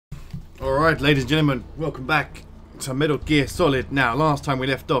Alright, ladies and gentlemen, welcome back to Metal Gear Solid. Now, last time we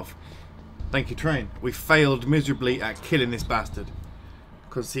left off, thank you train, we failed miserably at killing this bastard.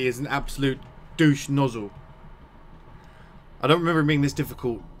 Because he is an absolute douche nozzle. I don't remember it being this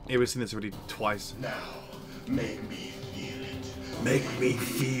difficult. We've seen this already twice. Now, make me feel it. Make me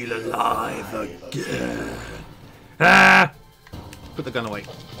feel alive again. Ah! Put the gun away.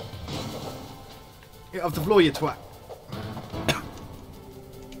 Get off the floor, you twat.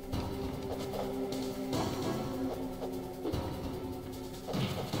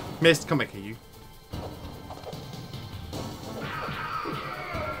 Missed, come back here, you.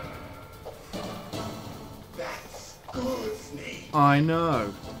 That's good, Snake. I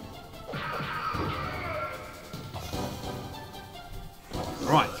know.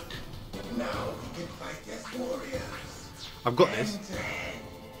 Right. Now we can fight as warriors. I've got this. Hand to hand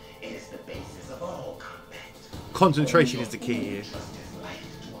is the basis of all combat. Concentration is the key here. Just as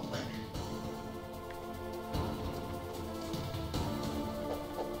life to a weapon.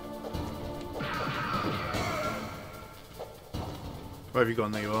 Where have you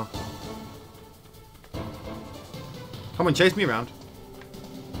gone? There you are. Come on, chase me around.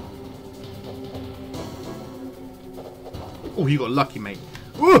 Oh, you got lucky, mate.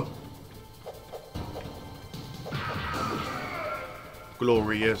 Ooh!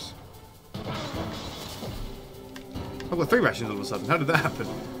 Glorious. I've got 3 rations all of a sudden. How did that happen?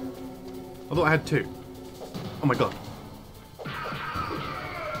 I thought I had 2. Oh my god.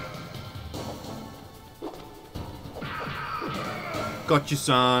 Got you,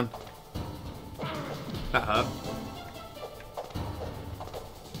 son. That hurt.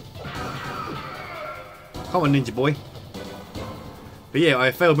 Come on, ninja boy. But yeah,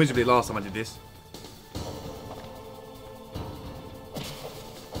 I failed miserably last time I did this.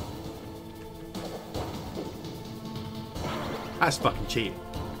 That's fucking cheating.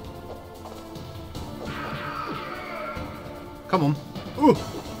 Come on. Ooh.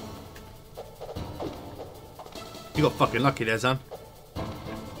 You got fucking lucky there, son.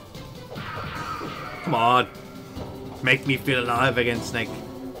 Come on. Make me feel alive again, Snake.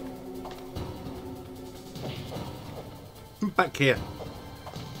 Back here.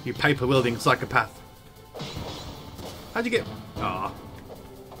 You paper-wielding psychopath. How'd you get... Ah.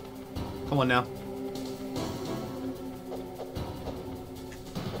 Come on now.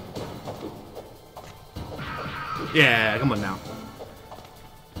 Yeah, come on now.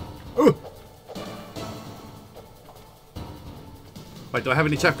 Ooh. Wait, do I have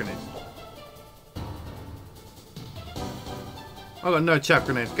any chaff grenades? I got no chaff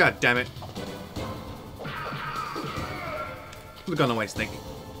grenades. God damn it. Put the gun away, Snake.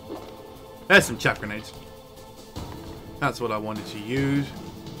 There's some chaff grenades. That's what I wanted to use.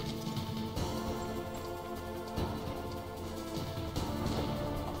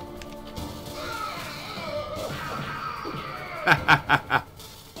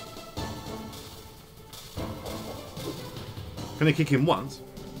 Can I kick him once?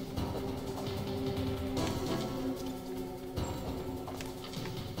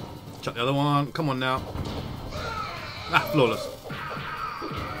 Chuck the other one. Come on now. Ah, flawless.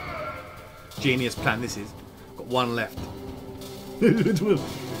 Genius plan this is. Got 1 left.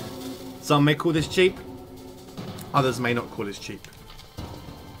 Some may call this cheap. Others may not call this cheap.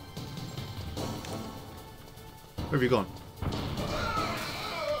 Where have you gone?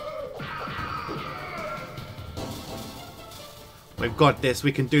 We've got this.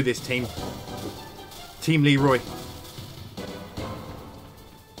 We can do this, team. Team Leeroy.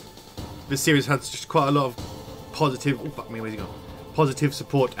 This series has just quite a lot of positive... Oh, fuck me. Where's he gone? Positive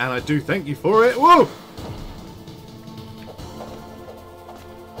support. And I do thank you for it. Whoa!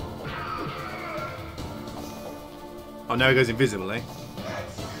 Oh, now he goes invisible, eh?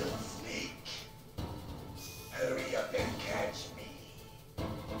 That's good, Snake. Hurry up and catch me.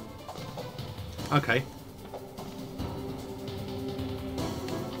 Okay.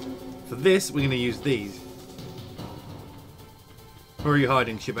 For this, we're going to use these. Where are you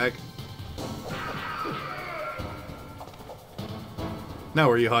hiding, shitbag? Now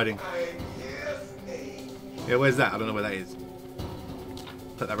where are you hiding? I'm here, Snake. Yeah, where's that? I don't know where that is.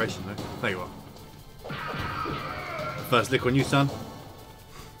 Take that ration though. There you are. First lick on you, son.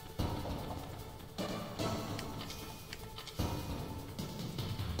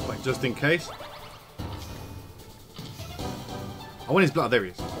 Wait, just in case. I want his blood. There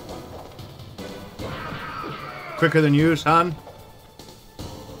he is. Quicker than you, son.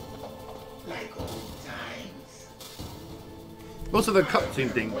 Like old times. Also the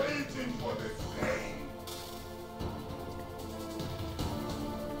cutscene thing. Waiting for this pain.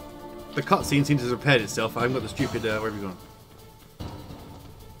 The cutscene seems to have repaired itself. I haven't got the stupid... where have you gone?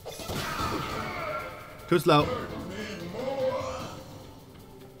 Too slow.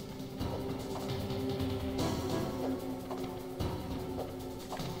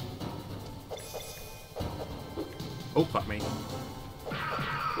 Oh, fuck me.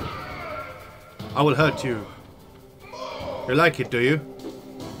 I will hurt you. You like it, do you?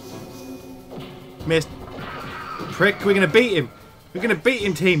 Missed. Prick, we're gonna beat him. We're gonna beat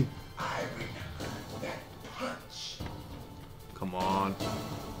him, team. Come on.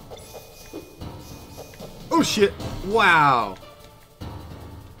 Oh shit! Wow!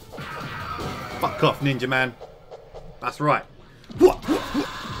 Fuck off, ninja man. That's right. What?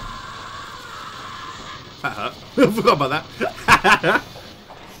 That hurt. I forgot about that.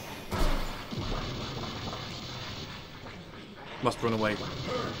 Must run away.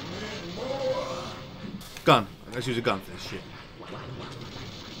 Gun. Let's use a gun for this shit.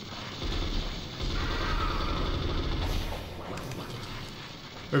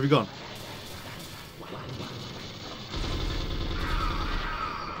 Where have you gone?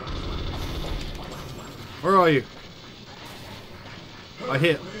 Where are you? I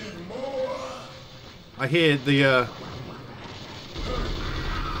hear the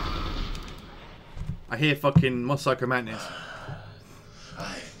I hear fucking Psycho Mantis.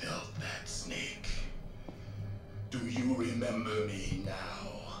 I built that snake. Do you remember me now?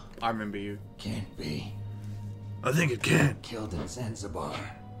 I remember you. Can't be. I think it can. Killed in Zanzibar.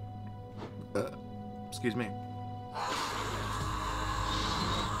 Excuse me.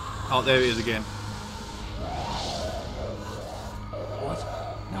 Oh, there it is again. What?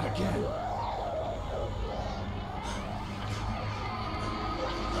 Not again.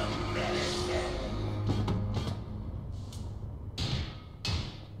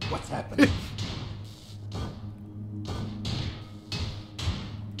 What's happening?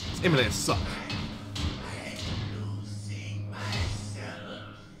 This emulator sucks. Losing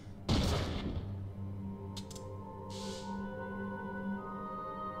myself.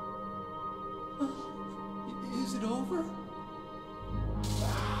 Is it over?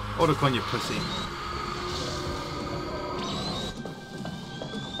 Otacon, you pussy.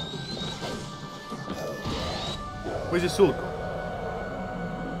 Where's your sword gone?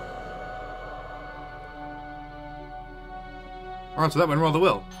 Alright, so that went rather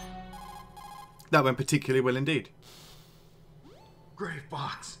well. That went particularly well indeed. Gray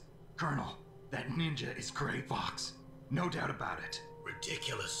Fox. Colonel, that ninja is Gray Fox. No doubt about it.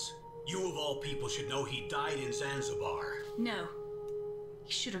 Ridiculous. You of all people should know he died in Zanzibar. No.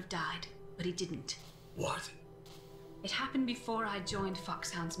 He should have died, but he didn't. What? It happened before I joined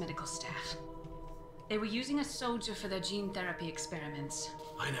FOXHOUND's medical staff. They were using a soldier for their gene therapy experiments.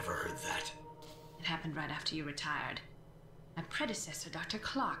 I never heard that. It happened right after you retired. My predecessor, Dr.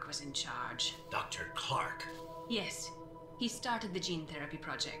 Clark, was in charge. Dr. Clark? Yes, he started the gene therapy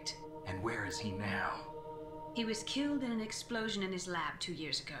project. And where is he now? He was killed in an explosion in his lab 2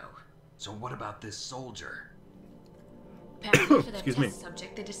 years ago. So what about this soldier? Apparently for their Excuse me. test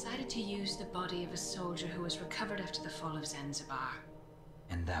subject, they decided to use the body of a soldier who was recovered after the fall of Zanzibar.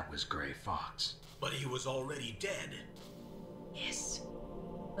 And that was Gray Fox. But he was already dead. Yes,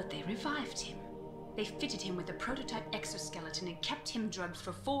 but they revived him. They fitted him with a prototype exoskeleton and kept him drugged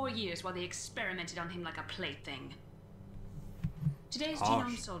for 4 years while they experimented on him like a plaything. Today's Harsh.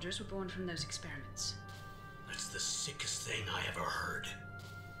 genome soldiers were born from those experiments. That's the sickest thing I ever heard.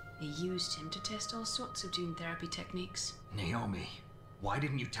 They used him to test all sorts of gene therapy techniques. Naomi, why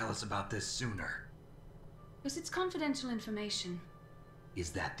didn't you tell us about this sooner? Because it's confidential information.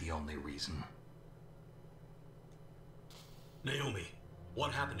 Is that the only reason? Naomi,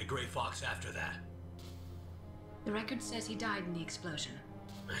 what happened to Gray Fox after that? The record says he died in the explosion.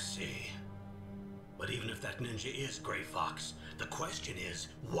 I see. But even if that ninja is Gray Fox, the question is,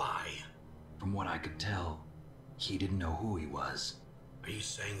 why? From what I could tell, he didn't know who he was. Are you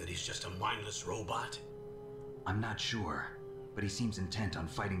saying that he's just a mindless robot? I'm not sure, but he seems intent on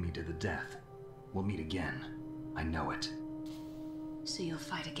fighting me to the death. We'll meet again. I know it. So you'll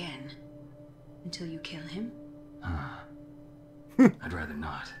fight again? Until you kill him? I'd rather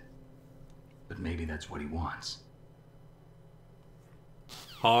not. But maybe that's what he wants.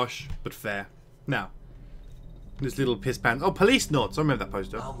 Harsh, but fair. Now, this little piss pan. Oh, police notes. I remember that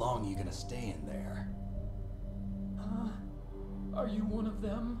poster. How long are you gonna stay in there? Are you one of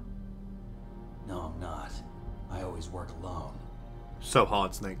them? No, I'm not. I always work alone. So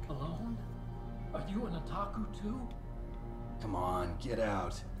hard, Snake. Alone? Are you an otaku too? Come on, get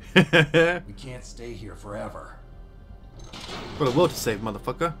out. We can't stay here forever. Got a world to save,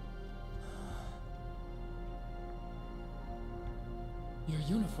 motherfucker. Your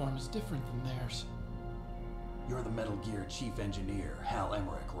uniform is different than theirs. You're the Metal Gear Chief Engineer, Hal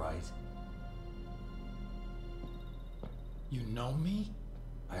Emmerich, right? You know me?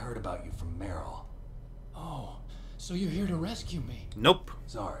 I heard about you from Meryl. Oh, so you're here to rescue me? Nope.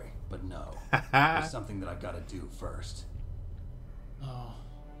 Sorry, but no. There's something that I've got to do first. Oh,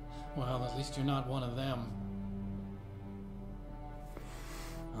 well, at least you're not one of them.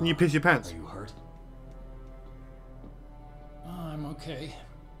 You piss your pants. Are you hurt? I'm okay.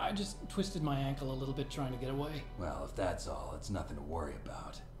 I just twisted my ankle a little bit trying to get away. Well, if that's all, it's nothing to worry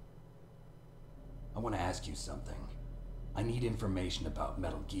about. I want to ask you something. I need information about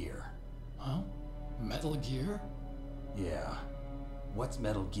Metal Gear. Huh? Metal Gear? Yeah. What's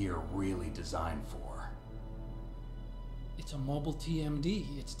Metal Gear really designed for? It's a mobile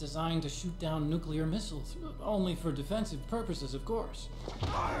TMD. It's designed to shoot down nuclear missiles. Only for defensive purposes, of course.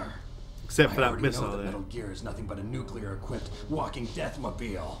 Except for I that already missile know that there. Metal Gear is nothing but a nuclear-equipped walking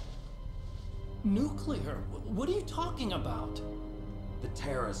deathmobile. Nuclear? What are you talking about? The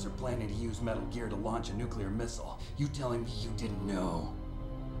terrorists are planning to use Metal Gear to launch a nuclear missile. You telling me you didn't know?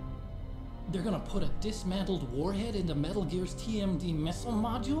 They're gonna put a dismantled warhead into Metal Gear's TMD missile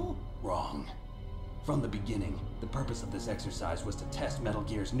module? Wrong. From the beginning, the purpose of this exercise was to test Metal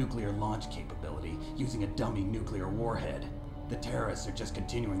Gear's nuclear launch capability using a dummy nuclear warhead. The terrorists are just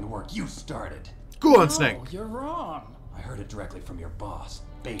continuing the work you started. Go on, No, Snake. you're wrong. I heard it directly from your boss,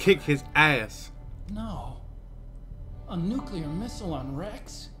 Baker. Kick his ass. No. A nuclear missile on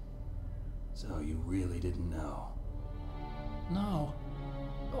Rex? So you really didn't know? No.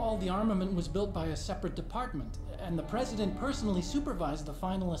 All the armament was built by a separate department, and the president personally supervised the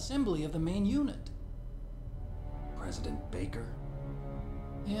final assembly of the main unit. President Baker?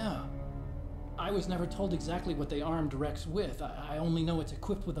 Yeah. I was never told exactly what they armed Rex with. I only know it's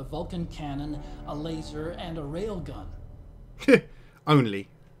equipped with a Vulcan cannon, a laser, and a railgun. Only.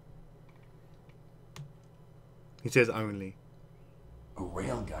 He says only. A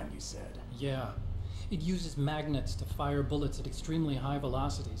railgun, you said? Yeah. It uses magnets to fire bullets at extremely high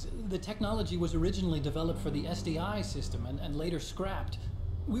velocities. The technology was originally developed for the SDI system and later scrapped.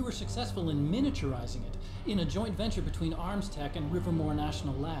 We were successful in miniaturizing it in a joint venture between Armstech and Rivermore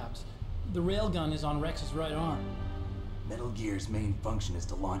National Labs. The railgun is on Rex's right arm. Metal Gear's main function is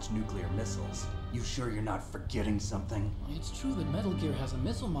to launch nuclear missiles. You sure you're not forgetting something? It's true that Metal Gear has a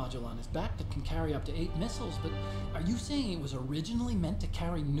missile module on his back that can carry up to 8 missiles, but are you saying it was originally meant to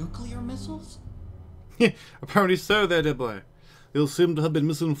carry nuclear missiles? Apparently so, there, dear boy. You'll seem to have been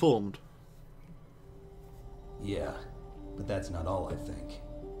misinformed. Yeah, but that's not all I think.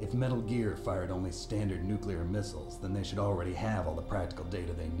 If Metal Gear fired only standard nuclear missiles, then they should already have all the practical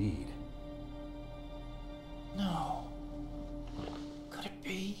data they need. No. Could it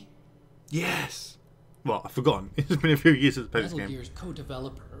be? Yes. Well, I've forgotten. It's been a few years since I played this Metal game. Gear's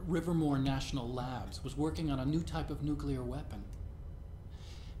co-developer, Rivermore National Labs, was working on a new type of nuclear weapon.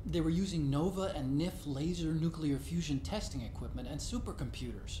 They were using NOVA and NIF laser nuclear fusion testing equipment and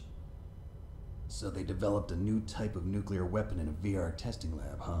supercomputers. So they developed a new type of nuclear weapon in a VR testing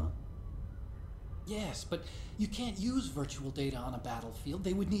lab, huh? Yes, but you can't use virtual data on a battlefield.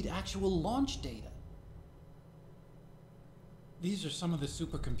 They would need actual launch data. These are some of the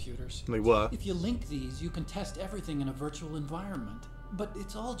supercomputers. They were. If you link these, you can test everything in a virtual environment. But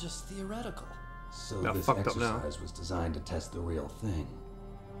it's all just theoretical. So Now this fucked up now. exercise was designed to test the real thing.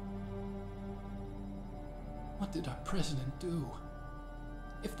 What did our president do?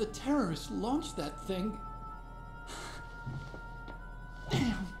 If the terrorists launched that thing...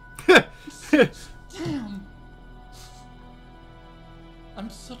 Damn. Damn.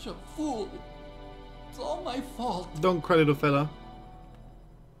 I'm such a fool. It's all my fault. Don't cry, little fella.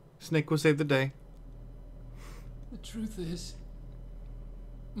 Snake will save the day. The truth is,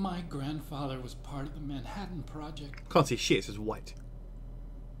 my grandfather was part of the Manhattan Project. Can't see shit, it's just white.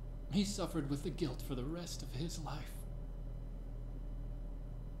 He suffered with the guilt for the rest of his life.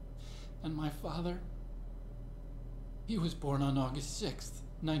 And my father, he was born on August 6th,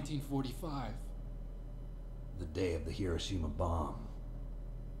 1945. The day of the Hiroshima bomb.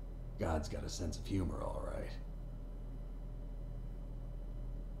 God's got a sense of humor, all right.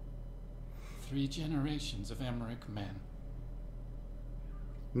 3 generations of Emmerich men.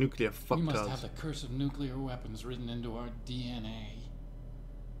 Nuclear We must fucktards. have the curse of nuclear weapons written into our DNA.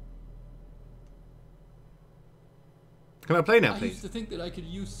 Can I play now, I please? used to think that I could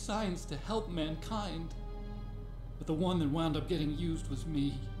use science to help mankind. But the one that wound up getting used was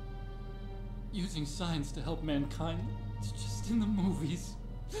me. Using science to help mankind, it's just in the movies.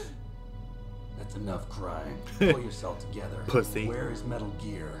 That's enough crying. Pull yourself together. Pussy. Where is Metal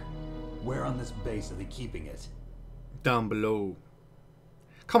Gear? Where on this base are they keeping it? Down below.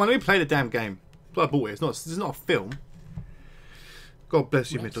 Come on, let me play the damn game. That's what I bought it. It's not a film. God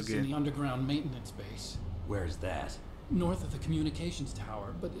bless you, Rex Metal is in Gear. the underground maintenance base. Where's that? north of the communications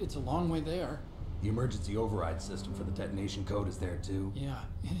tower, but it's a long way there. The emergency override system for the detonation code is there too? Yeah,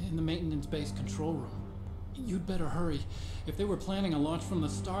 in the maintenance base control room. You'd better hurry. If they were planning a launch from the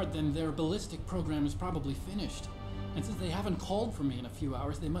start, then their ballistic program is probably finished. And since they haven't called for me in a few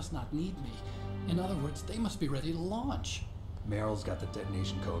hours, they must not need me. In other words, they must be ready to launch. Meryl's got the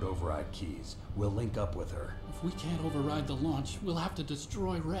detonation code override keys. We'll link up with her. If we can't override the launch, we'll have to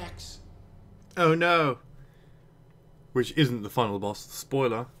destroy Rex. Oh no. Which isn't the final boss.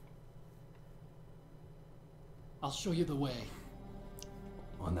 Spoiler. I'll show you the way.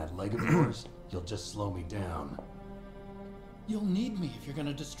 On that leg of yours, you'll just slow me down. You'll need me if you're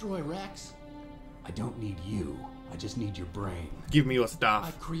gonna destroy Rex. I don't need you. I just need your brain. Give me your I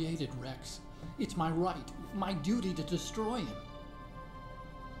stuff. created Rex. It's my right, my duty to destroy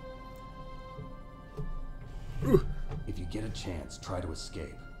him. If you get a chance, try to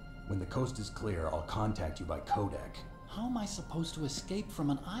escape. When the coast is clear, I'll contact you by codec. How am I supposed to escape from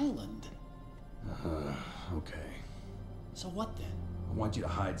an island? Okay. So what then? I want you to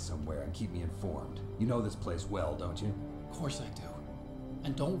hide somewhere and keep me informed. You know this place well, don't you? Of course I do.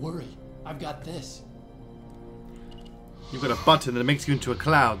 And don't worry, I've got this. You've got a button that makes you into a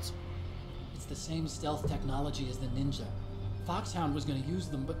cloud. It's the same stealth technology as the ninja. FOXHOUND was going to use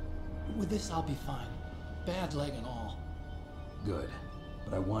them, but with this I'll be fine. Bad leg and all. Good.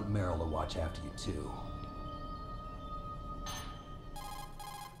 But I want Meryl to watch after you too.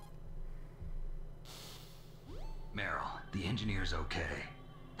 Meryl, the engineer's okay.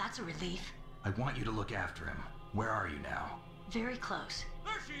 That's a relief. I want you to look after him. Where are you now? Very close.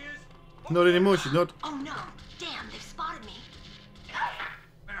 Not anymore, she's not. Oh no! Damn, they've spotted me.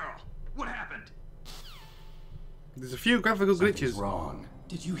 Meryl, what happened? There's a few graphical Something's glitches. wrong.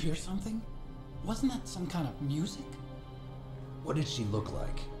 Did you hear something? Wasn't that some kind of music? What did she look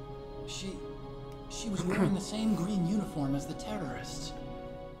like? She was wearing the same green uniform as the terrorists.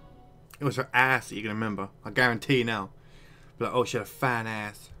 It was her ass that you're going to remember. I guarantee you now. But oh, she had a fine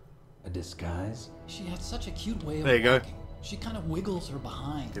ass. A disguise? She had such a cute way of There you go. walking. She kind of wiggles her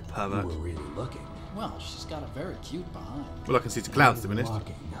behind. You You pervert. were really looking. Well, she's got a very cute behind. All I can see is clouds, to be honest.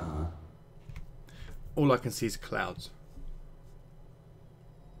 Walking, huh? All I can see is clouds.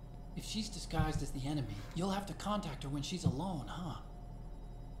 If she's disguised as the enemy, you'll have to contact her when she's alone, huh?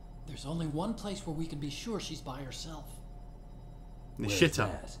 There's only one place where we can be sure she's by herself. The Where's shitter.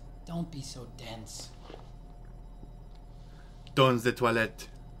 that? Don't be so dense. Dans the toilette.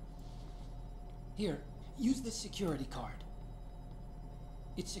 Here, use this security card.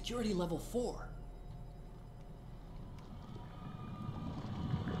 It's security level 4.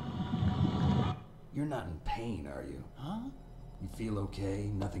 You're not in pain, are you? Huh? You feel okay?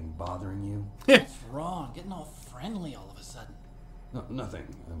 Nothing bothering you? What's wrong? Getting all friendly all of a sudden. No, nothing.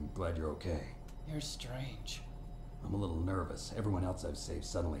 I'm glad you're okay. You're strange. I'm a little nervous. Everyone else I've saved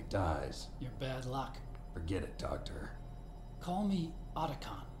suddenly dies. You're bad luck. Forget it, Doctor. Call me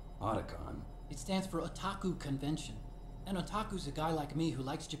Otacon. Otacon? It stands for Otaku Convention. An otaku's a guy like me who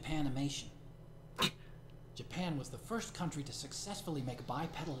likes Japanimation. Japan was the first country to successfully make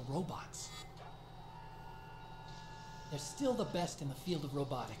bipedal robots. They're still the best in the field of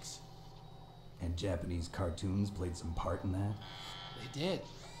robotics. And Japanese cartoons played some part in that? They did.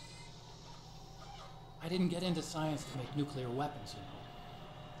 I didn't get into science to make nuclear weapons, you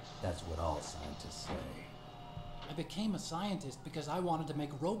know. That's what all scientists say. I became a scientist because I wanted to make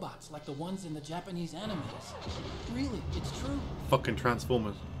robots like the ones in the Japanese animes. Really, it's true. Fucking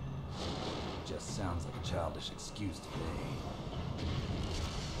Transformers. Just sounds like a childish excuse to me.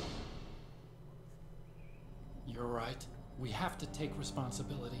 You're right. We have to take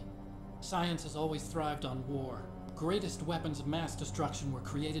responsibility. Science has always thrived on war. Greatest weapons of mass destruction were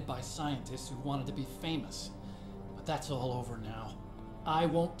created by scientists who wanted to be famous. But that's all over now. I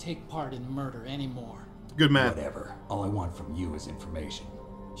won't take part in murder anymore. Good man. Whatever. All I want from you is information.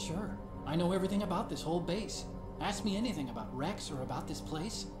 Sure, I know everything about this whole base. Ask me anything about Rex or about this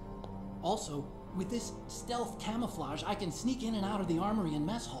place. Also, with this stealth camouflage, I can sneak in and out of the armory and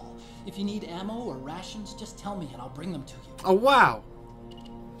mess hall. If you need ammo or rations, just tell me and I'll bring them to you. Oh, wow.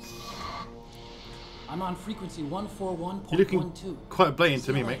 I'm on frequency 141.12. You're looking quite blatant to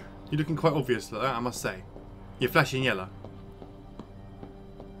See me, you mate. later. You're looking quite obvious like that, I must say. You're flashing yellow.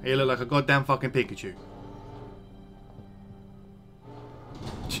 You look like a goddamn fucking Pikachu.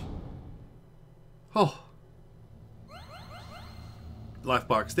 Oh. Life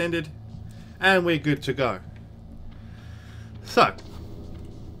bar extended. And we're good to go. So.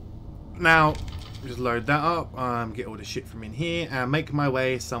 Now, just load that up. Get all the shit from in here. And make my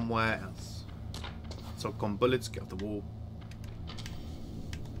way somewhere else. So, bullets, get off the wall.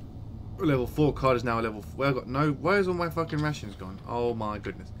 Level 4 card is now a level 4. Well, I got no. Where's all my fucking rations gone? Oh my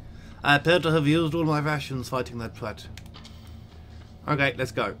goodness. I appear to have used all my rations fighting that twat. Okay,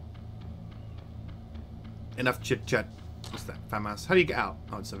 let's go. Enough chit chat. What's that? FAMAS. How do you get out?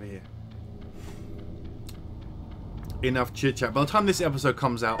 Oh, it's over here. Enough chit chat. By the time this episode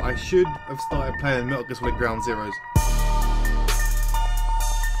comes out, I should have started playing Metal Gear Solid Ground Zeroes.